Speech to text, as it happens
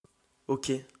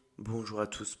Ok, bonjour à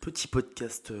tous. Petit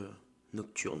podcast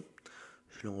nocturne.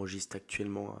 Je l'enregistre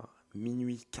actuellement à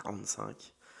minuit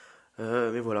 45.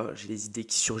 Mais voilà, j'ai des idées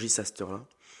qui surgissent à cette heure-là.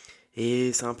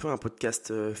 Et c'est un peu un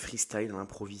podcast freestyle,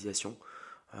 improvisation.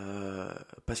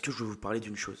 Parce que je vais vous parler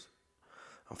d'une chose.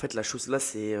 En fait, la chose là,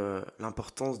 c'est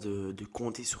l'importance de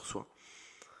compter sur soi.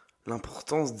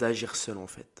 L'importance d'agir seul, en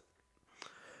fait.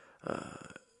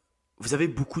 Vous avez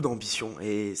beaucoup d'ambition.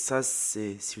 Et ça,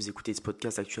 si vous écoutez ce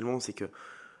podcast actuellement, c'est que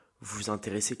vous vous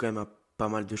intéressez quand même à pas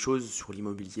mal de choses sur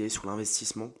l'immobilier, sur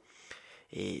l'investissement.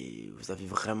 Et vous avez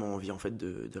vraiment envie en fait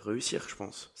de réussir, je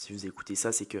pense. Si vous écoutez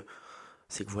ça, c'est que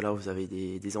voilà, vous avez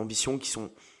des ambitions qui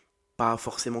sont pas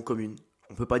forcément communes.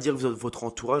 On peut pas dire que votre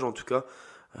entourage, en tout cas,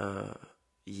 euh,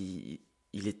 il,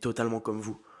 il est totalement comme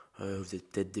vous. Vous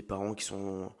êtes peut-être des parents qui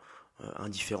sont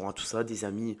indifférents à tout ça, des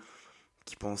amis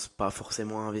qui pensent pas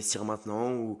forcément à investir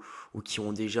maintenant ou qui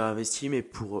ont déjà investi, mais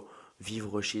pour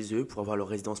vivre chez eux, pour avoir leur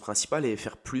résidence principale et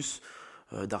faire plus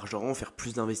d'argent, faire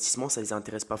plus d'investissements, ça les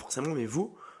intéresse pas forcément, mais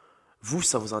vous,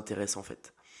 ça vous intéresse en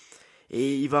fait.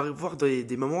 Et il va y avoir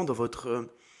des moments dans votre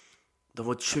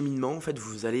cheminement, en fait,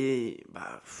 vous allez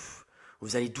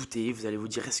douter, vous allez vous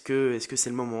dire est-ce que c'est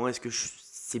le moment,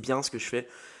 c'est bien ce que je fais,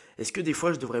 est-ce que des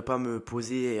fois je devrais pas me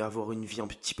poser et avoir une vie un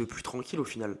petit peu plus tranquille au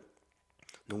final.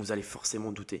 Donc vous allez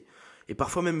forcément douter. Et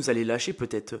parfois même vous allez lâcher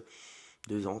peut-être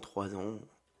 2 ans, 3 ans,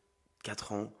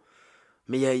 4 ans.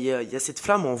 Mais il y a cette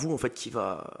flamme en vous en fait qui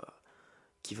va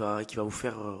vous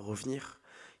faire revenir,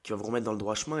 qui va vous remettre dans le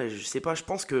droit chemin. Et je sais pas, je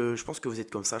pense que vous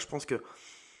êtes comme ça. Je pense que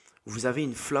vous avez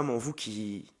une flamme en vous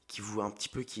qui vous un petit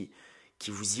peu qui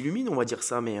vous illumine, on va dire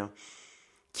ça, mais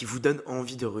qui vous donne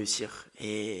envie de réussir.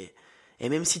 Et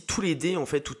même si tous les dés en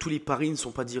fait ou tous les paris ne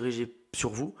sont pas dirigés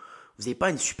sur vous, vous n'avez pas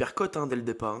une super cote dès le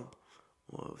départ, hein.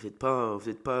 Vous n'êtes pas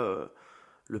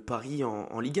le pari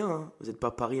en Ligue 1, hein. Vous n'êtes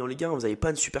pas pari en Ligue 1, vous n'avez pas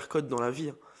une super cote dans la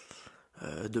vie,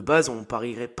 hein. De base, on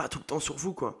parierait pas tout le temps sur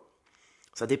vous, quoi.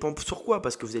 Ça dépend sur quoi,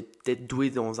 parce que vous êtes peut-être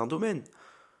doué dans un domaine.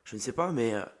 Je ne sais pas,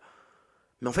 mais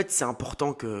en fait, c'est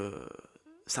important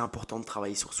de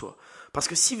travailler sur soi. Parce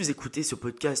que si vous écoutez ce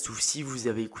podcast ou si vous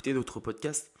avez écouté d'autres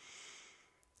podcasts,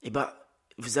 eh ben,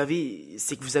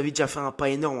 c'est que vous avez déjà fait un pas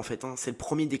énorme en fait, hein. C'est le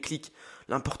premier déclic.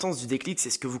 L'importance du déclic, c'est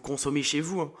ce que vous consommez chez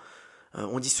vous, hein.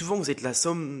 On dit souvent que vous êtes la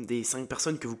somme des 5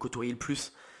 personnes que vous côtoyez le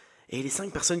plus. Et les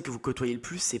 5 personnes que vous côtoyez le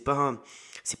plus, c'est pas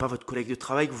votre collègue de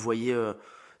travail que vous voyez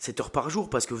 7 heures par jour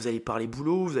parce que vous allez parler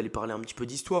boulot, vous allez parler un petit peu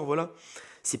d'histoire, voilà.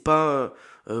 C'est pas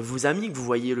vos amis que vous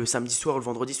voyez le samedi soir ou le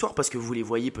vendredi soir parce que vous les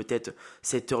voyez peut-être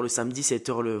 7 heures le samedi, 7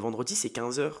 heures le vendredi, c'est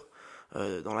 15 heures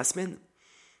dans la semaine.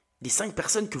 Les 5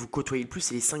 personnes que vous côtoyez le plus,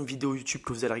 c'est les 5 vidéos YouTube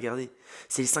que vous allez regarder.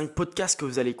 C'est les 5 podcasts que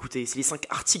vous allez écouter. C'est les 5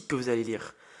 articles que vous allez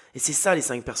lire. Et c'est ça les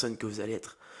 5 personnes que vous allez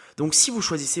être. Donc si vous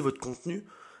choisissez votre contenu,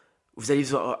 vous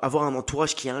allez avoir un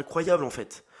entourage qui est incroyable en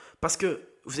fait. Parce que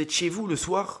vous êtes chez vous le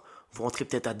soir, vous rentrez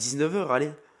peut-être à 19 heures,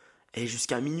 allez. Et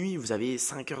jusqu'à minuit, vous avez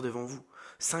 5 heures devant vous.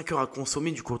 5 heures à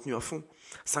consommer du contenu à fond.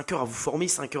 5 heures à vous former,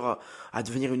 5 heures à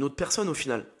devenir une autre personne au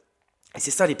final. Et c'est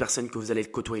ça les personnes que vous allez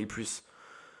côtoyer le plus.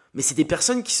 Mais c'est des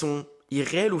personnes qui sont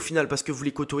irréelles au final parce que vous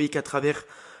les côtoyez qu'à travers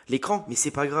l'écran, mais c'est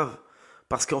pas grave.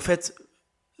 Parce qu'en fait,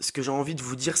 ce que j'ai envie de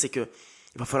vous dire, c'est que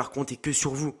il va falloir compter que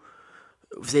sur vous.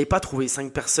 Vous n'allez pas trouver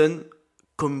 5 personnes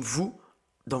comme vous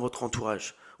dans votre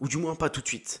entourage. Ou du moins pas tout de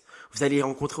suite. Vous allez les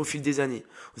rencontrer au fil des années.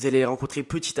 Vous allez les rencontrer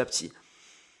petit à petit.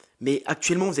 Mais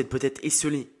actuellement, vous êtes peut-être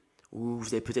esselé. Ou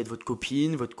vous avez peut-être votre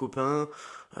copine, votre copain,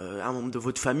 un membre de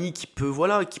votre famille qui peut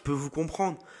vous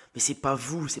comprendre. Mais c'est pas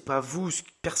vous,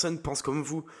 personne pense comme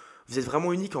vous. Vous êtes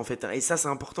vraiment unique en fait, hein. Et ça, c'est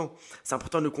important. C'est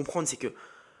important de le comprendre, c'est que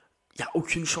il n'y a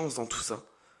aucune chance dans tout ça.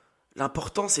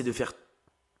 L'important, c'est de faire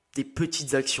des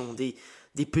petites actions, des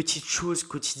petites choses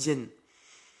quotidiennes.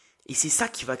 Et c'est ça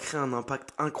qui va créer un impact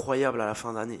incroyable à la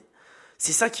fin d'année.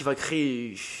 C'est ça qui va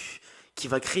créer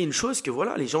une chose que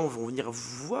voilà, les gens vont venir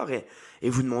vous voir et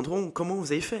vous demanderont comment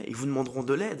vous avez fait. Ils vous demanderont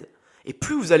de l'aide. Et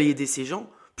plus vous allez aider ces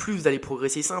gens, plus vous allez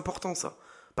progresser. C'est important ça.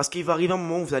 Parce qu'il va arriver un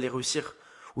moment où vous allez réussir.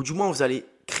 Ou du moins vous allez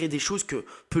créer des choses que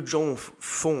peu de gens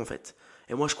font en fait.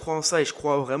 Et moi je crois en ça et je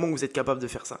crois vraiment que vous êtes capable de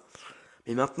faire ça.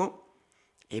 Mais maintenant,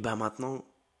 maintenant,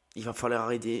 il va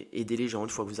falloir aider les gens une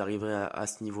fois que vous arriverez à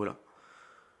ce niveau-là.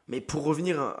 Mais pour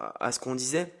revenir à ce qu'on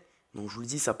disait, donc je vous le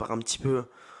dis, ça part un petit peu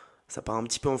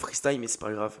en freestyle, mais c'est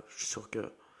pas grave. Je suis sûr que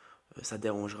ça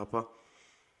dérangera pas.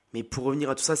 Mais pour revenir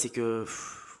à tout ça, c'est que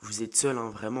vous êtes seul, hein,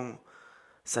 vraiment.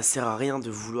 Ça sert à rien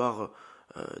de vouloir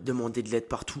Demandez de l'aide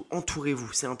partout,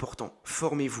 entourez-vous, c'est important,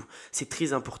 formez-vous, c'est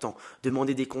très important.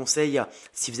 Demandez des conseils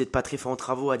si vous n'êtes pas très fort en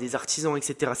travaux, à des artisans,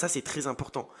 etc. Ça, c'est très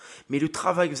important. Mais le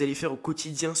travail que vous allez faire au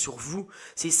quotidien sur vous,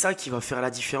 c'est ça qui va faire la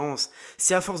différence.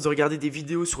 C'est à force de regarder des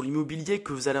vidéos sur l'immobilier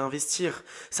que vous allez investir.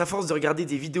 C'est à force de regarder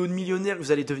des vidéos de millionnaires que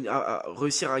vous allez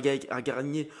réussir à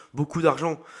gagner beaucoup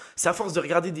d'argent. C'est à force de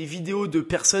regarder des vidéos de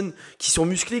personnes qui sont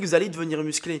musclées que vous allez devenir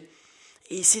musclé.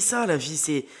 Et c'est ça la vie,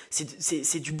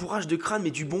 c'est du bourrage de crâne,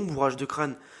 mais du bon bourrage de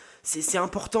crâne. C'est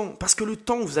important, parce que le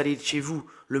temps que vous allez être chez vous,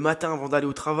 le matin avant d'aller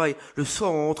au travail, le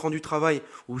soir en rentrant du travail,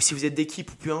 ou si vous êtes d'équipe,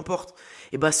 ou peu importe,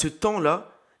 et ben ce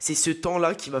temps-là, c'est ce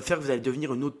temps-là qui va faire que vous allez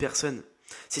devenir une autre personne.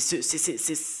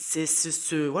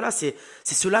 Voilà, c'est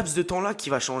ce laps de temps-là qui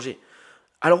va changer.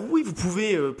 Alors oui, vous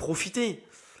pouvez profiter,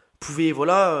 vous pouvez,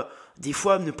 voilà, des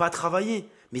fois ne pas travailler,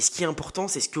 mais ce qui est important,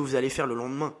 c'est ce que vous allez faire le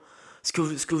lendemain. Ce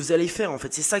que vous allez faire, en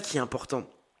fait, c'est ça qui est important.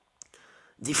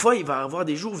 Des fois, il va y avoir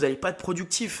des jours où vous n'allez pas être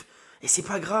productif. Et c'est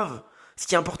pas grave. Ce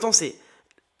qui est important, c'est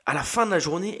à la fin de la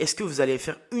journée, est-ce que vous allez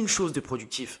faire une chose de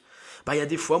productif? Il y a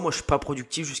des fois, moi, je suis pas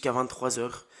productif jusqu'à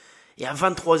 23h. Et à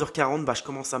 23h40, je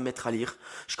commence à me mettre à lire.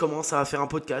 Je commence à faire un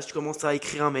podcast, je commence à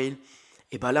écrire un mail.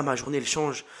 Et là, ma journée, elle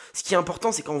change. Ce qui est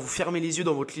important, c'est quand vous fermez les yeux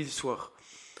dans votre lit le soir.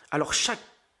 Alors,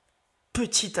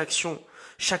 petite action,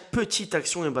 chaque petite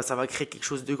action, ça va créer quelque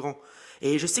chose de grand.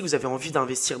 Et je sais que vous avez envie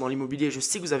d'investir dans l'immobilier, je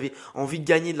sais que vous avez envie de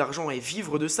gagner de l'argent et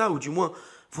vivre de ça, ou du moins,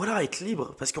 voilà, être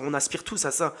libre, parce qu'on aspire tous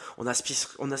à ça, on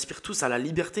aspire tous à la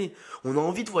liberté. On a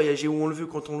envie de voyager où on le veut,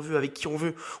 quand on le veut, avec qui on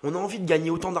veut. On a envie de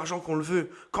gagner autant d'argent qu'on le veut,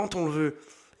 quand on le veut.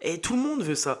 Et tout le monde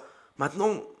veut ça.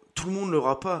 Maintenant, tout le monde ne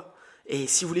l'aura pas. Et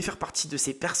si vous voulez faire partie de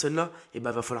ces personnes-là,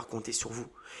 va falloir compter sur vous.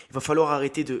 Il va falloir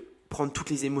arrêter de prendre toutes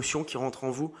les émotions qui rentrent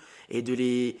en vous et de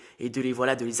les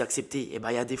accepter. Il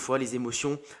y a des fois les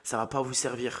émotions, ça va pas vous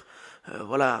servir.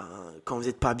 Quand vous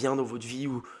n'êtes pas bien dans votre vie,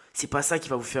 ou c'est pas ça qui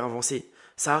va vous faire avancer.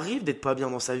 Ça arrive d'être pas bien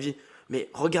dans sa vie, mais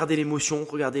regardez l'émotion,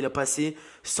 regardez la passer,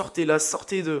 sortez-la,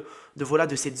 sortez de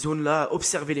cette zone-là,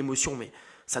 observez l'émotion, mais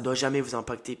ça doit jamais vous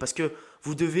impacter parce que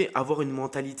vous devez avoir une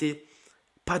mentalité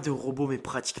pas de robot, mais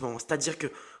pratiquement. C'est-à-dire que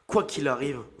quoi qu'il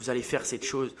arrive, vous allez faire cette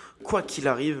chose. Quoi qu'il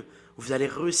arrive, vous allez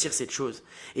réussir cette chose.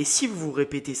 Et si vous vous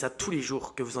répétez ça tous les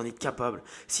jours, que vous en êtes capable,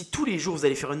 si tous les jours vous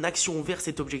allez faire une action vers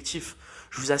cet objectif,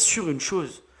 je vous assure une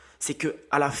chose, c'est que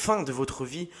à la fin de votre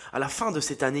vie, à la fin de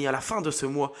cette année, à la fin de ce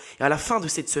mois, et à la fin de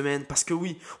cette semaine, parce que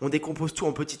oui, on décompose tout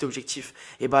en petits objectifs,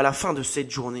 et à la fin de cette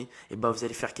journée, vous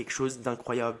allez faire quelque chose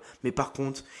d'incroyable. Mais par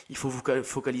contre, il faut vous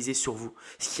focaliser sur vous.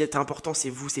 Ce qui est important, c'est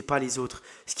vous, c'est pas les autres.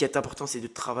 Ce qui est important, c'est de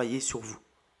travailler sur vous.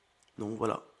 Donc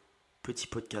voilà, petit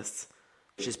podcast.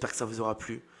 J'espère que ça vous aura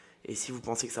plu. Et si vous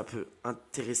pensez que ça peut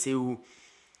intéresser ou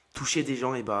toucher des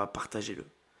gens, partagez-le.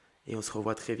 Et on se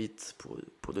revoit très vite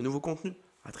pour de nouveaux contenus.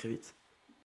 À très vite.